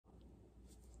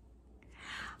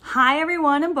Hi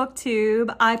everyone in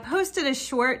BookTube. I posted a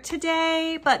short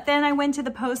today, but then I went to the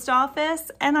post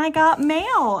office and I got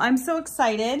mail. I'm so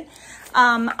excited.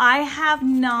 I have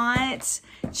not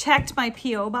checked my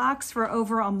P.O. box for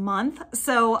over a month,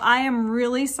 so I am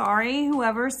really sorry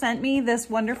whoever sent me this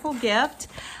wonderful gift.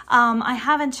 I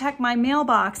haven't checked my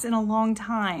mailbox in a long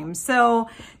time, so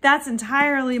that's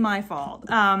entirely my fault.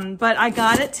 But I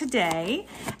got it today,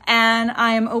 and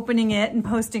I am opening it and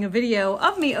posting a video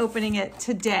of me opening it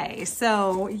today.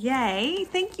 So yay,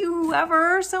 thank you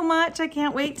whoever so much. I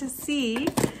can't wait to see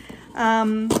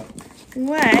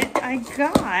what I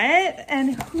got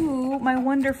and who my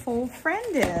wonderful friend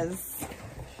is.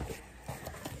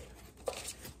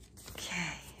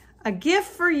 Okay, a gift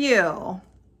for you.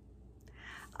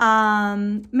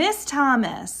 Miss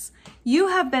Thomas, you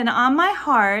have been on my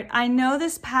heart. I know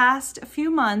this past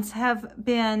few months have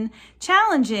been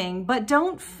challenging, but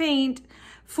don't faint,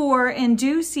 for in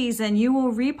due season you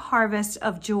will reap harvest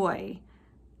of joy.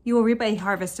 You will reap a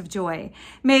harvest of joy.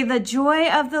 May the joy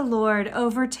of the Lord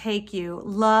overtake you.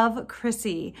 Love,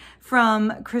 Chrissie,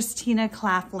 from Christina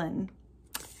Claflin.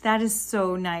 That is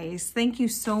so nice. Thank you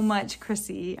so much,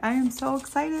 Chrissie. I am so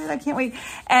excited. I can't wait.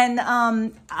 And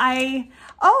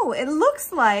it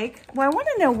looks like, well, I want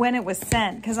to know when it was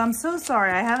sent because I'm so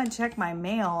sorry. I haven't checked my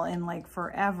mail in like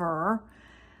forever.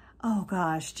 Oh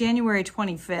gosh, January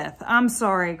 25th. I'm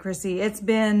sorry, Chrissie. It's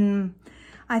been,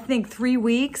 I think, 3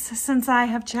 weeks since I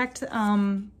have checked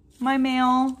my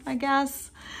mail, I guess.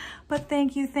 But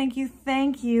thank you, thank you,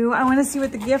 thank you. I want to see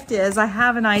what the gift is. I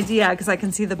have an idea because I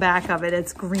can see the back of it.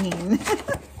 It's green.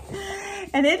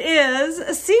 And it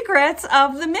is Secrets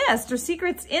of the Mist, or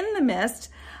Secrets in the Mist,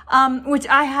 which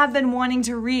I have been wanting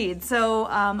to read. So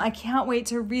I can't wait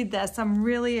to read this. I'm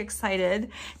really excited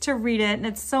to read it. And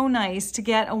it's so nice to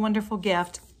get a wonderful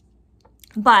gift.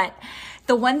 But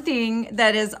the one thing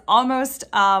that is almost,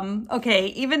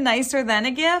 even nicer than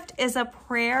a gift is a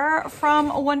prayer from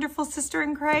a wonderful sister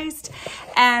in Christ.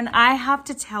 And I have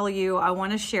to tell you, I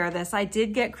want to share this. I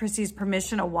did get Chrissie's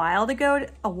permission a while ago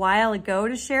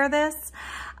to share this.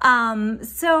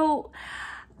 So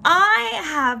I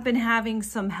have been having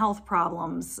some health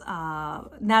problems.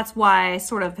 That's why I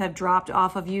sort of have dropped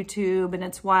off of YouTube, and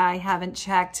it's why I haven't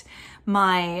checked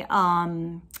my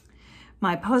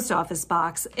my post office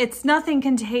box. It's nothing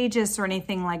contagious or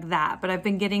anything like that, but I've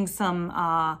been getting some,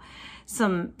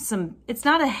 it's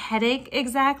not a headache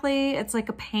exactly. It's like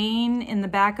a pain in the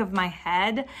back of my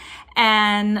head.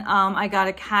 And I got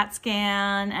a CAT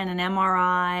scan and an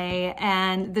MRI,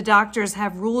 and the doctors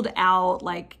have ruled out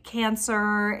like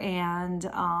cancer and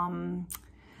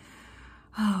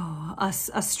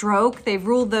a stroke. They've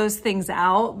ruled those things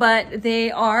out, but they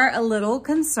are a little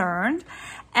concerned.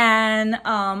 And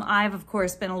I've, of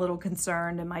course, been a little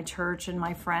concerned, and my church and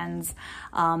my friends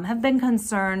have been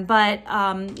concerned. But,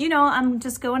 you know, I'm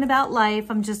just going about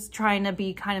life. I'm just trying to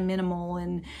be kind of minimal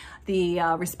in the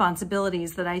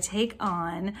responsibilities that I take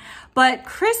on. But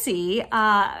Chrissie,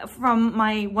 from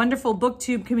my wonderful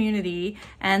BookTube community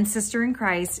and Sister in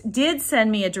Christ, did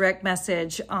send me a direct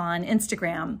message on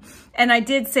Instagram. And I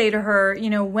did say to her, you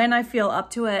know, when I feel up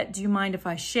to it, do you mind if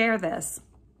I share this?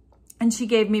 And she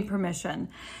gave me permission.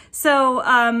 So,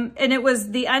 and it was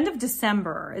the end of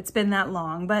December. It's been that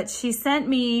long, but she sent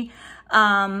me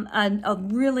a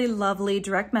really lovely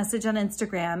direct message on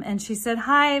Instagram. And she said,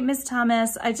 "Hi, Miss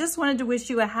Thomas. I just wanted to wish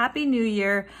you a happy new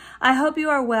year. I hope you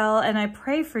are well, and I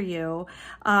pray for you.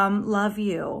 Love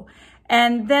you."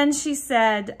 And then she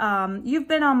said, "You've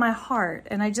been on my heart,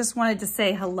 and I just wanted to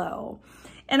say hello."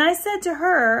 And I said to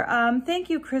her, "Thank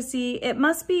you, Chrissie. It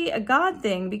must be a God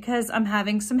thing because I'm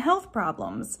having some health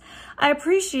problems. I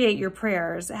appreciate your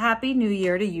prayers. Happy New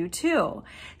Year to you too."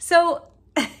 So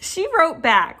she wrote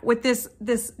back with this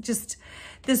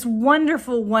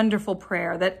wonderful, wonderful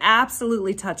prayer that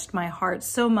absolutely touched my heart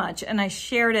so much. And I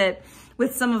shared it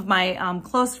with some of my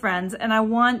close friends, and I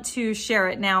want to share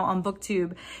it now on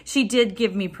BookTube. She did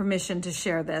give me permission to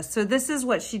share this. So this is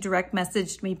what she direct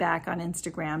messaged me back on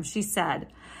Instagram. She said,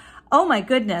 "Oh my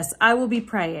goodness, I will be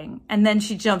praying." And then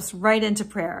she jumps right into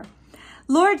prayer.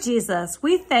 "Lord Jesus,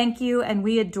 we thank you and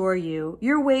we adore you.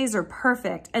 Your ways are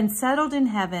perfect and settled in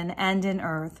heaven and in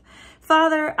earth.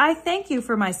 Father, I thank you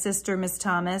for my sister, Miss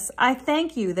Thomas. I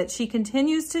thank you that she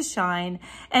continues to shine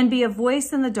and be a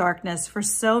voice in the darkness for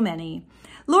so many.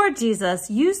 Lord Jesus,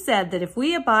 you said that if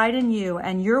we abide in you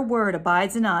and your word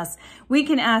abides in us, we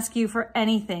can ask you for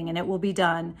anything and it will be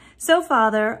done. So,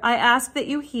 Father, I ask that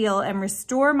you heal and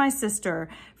restore my sister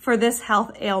for this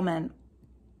health ailment.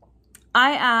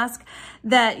 I ask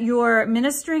that your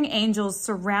ministering angels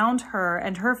surround her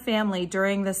and her family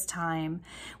during this time.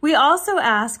 We also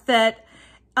ask that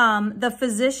The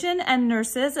physician and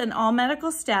nurses and all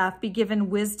medical staff be given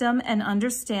wisdom and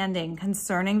understanding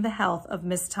concerning the health of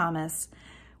Miss Thomas.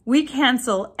 We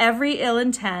cancel every ill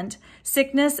intent,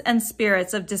 sickness, and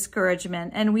spirits of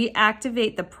discouragement, and we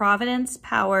activate the providence,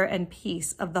 power, and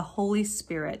peace of the Holy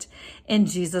Spirit in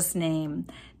Jesus' name.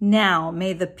 Now,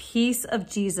 may the peace of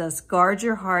Jesus guard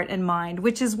your heart and mind,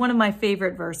 which is one of my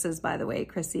favorite verses, by the way,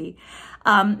 Chrissy.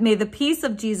 May the peace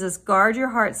of Jesus guard your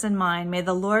hearts and mind. May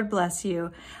the Lord bless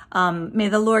you. May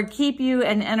the Lord keep you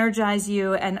and energize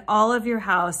you and all of your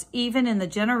house, even in the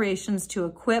generations to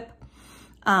equip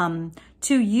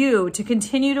to you to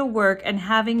continue to work, and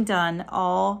having done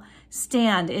all,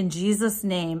 stand in Jesus'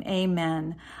 name.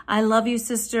 Amen. I love you,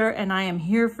 sister, and I am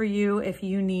here for you if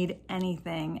you need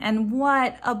anything. And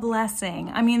what a blessing.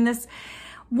 I mean,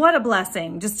 what a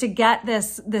blessing just to get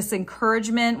this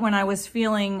encouragement when I was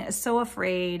feeling so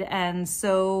afraid and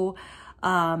so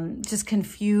just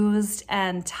confused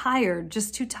and tired,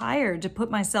 just too tired to put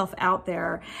myself out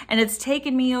there. And it's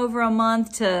taken me over a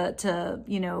month to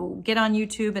get on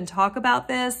YouTube and talk about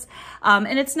this.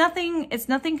 And it's nothing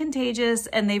contagious,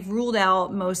 and they've ruled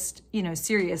out most,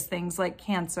 serious things like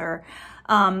cancer.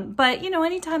 But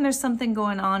anytime there's something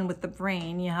going on with the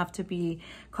brain, you have to be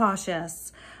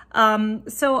cautious.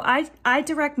 So I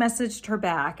direct messaged her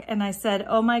back and I said,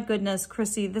 "Oh my goodness,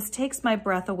 Chrissy, this takes my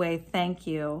breath away. Thank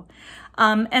you."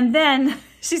 And then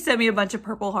she sent me a bunch of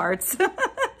purple hearts.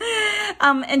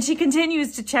 And she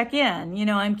continues to check in.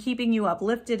 I'm keeping you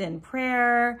uplifted in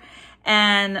prayer.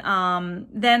 And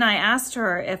then I asked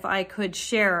her if I could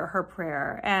share her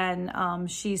prayer, and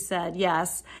she said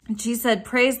yes. And she said,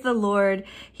 "Praise the Lord.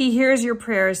 He hears your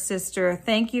prayers, sister.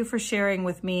 Thank you for sharing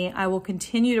with me. I will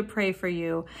continue to pray for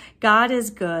you. God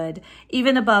is good.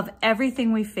 Even above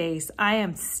everything we face, I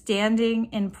am standing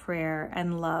in prayer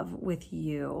and love with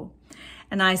you."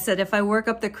 And I said, "If I work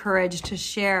up the courage to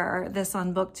share this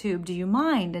on BookTube, do you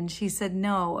mind?" And she said,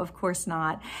 "No, of course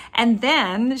not." And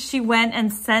then she went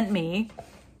and sent me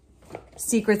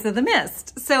Secrets of the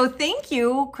Mist. So thank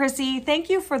you, Chrissy. Thank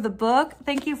you for the book.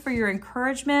 Thank you for your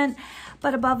encouragement.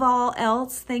 But above all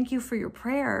else, thank you for your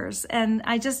prayers. And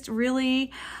I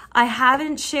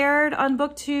haven't shared on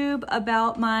BookTube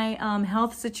about my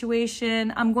health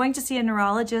situation. I'm going to see a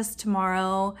neurologist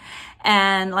tomorrow.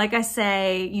 And like I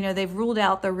say, they've ruled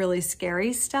out the really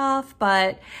scary stuff,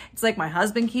 but it's like my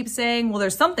husband keeps saying, well,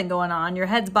 there's something going on. Your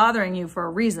head's bothering you for a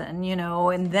reason,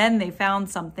 and then they found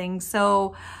something.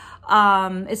 So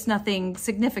it's nothing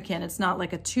significant. It's not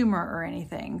like a tumor or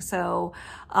anything. So,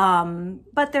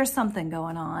 but there's something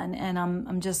going on, and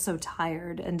I'm just so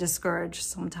tired and discouraged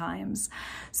sometimes.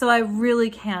 So I really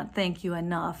can't thank you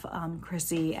enough,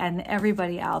 Chrissy, and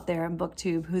everybody out there in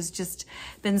BookTube who's just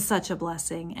been such a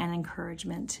blessing and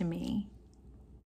encouragement to me.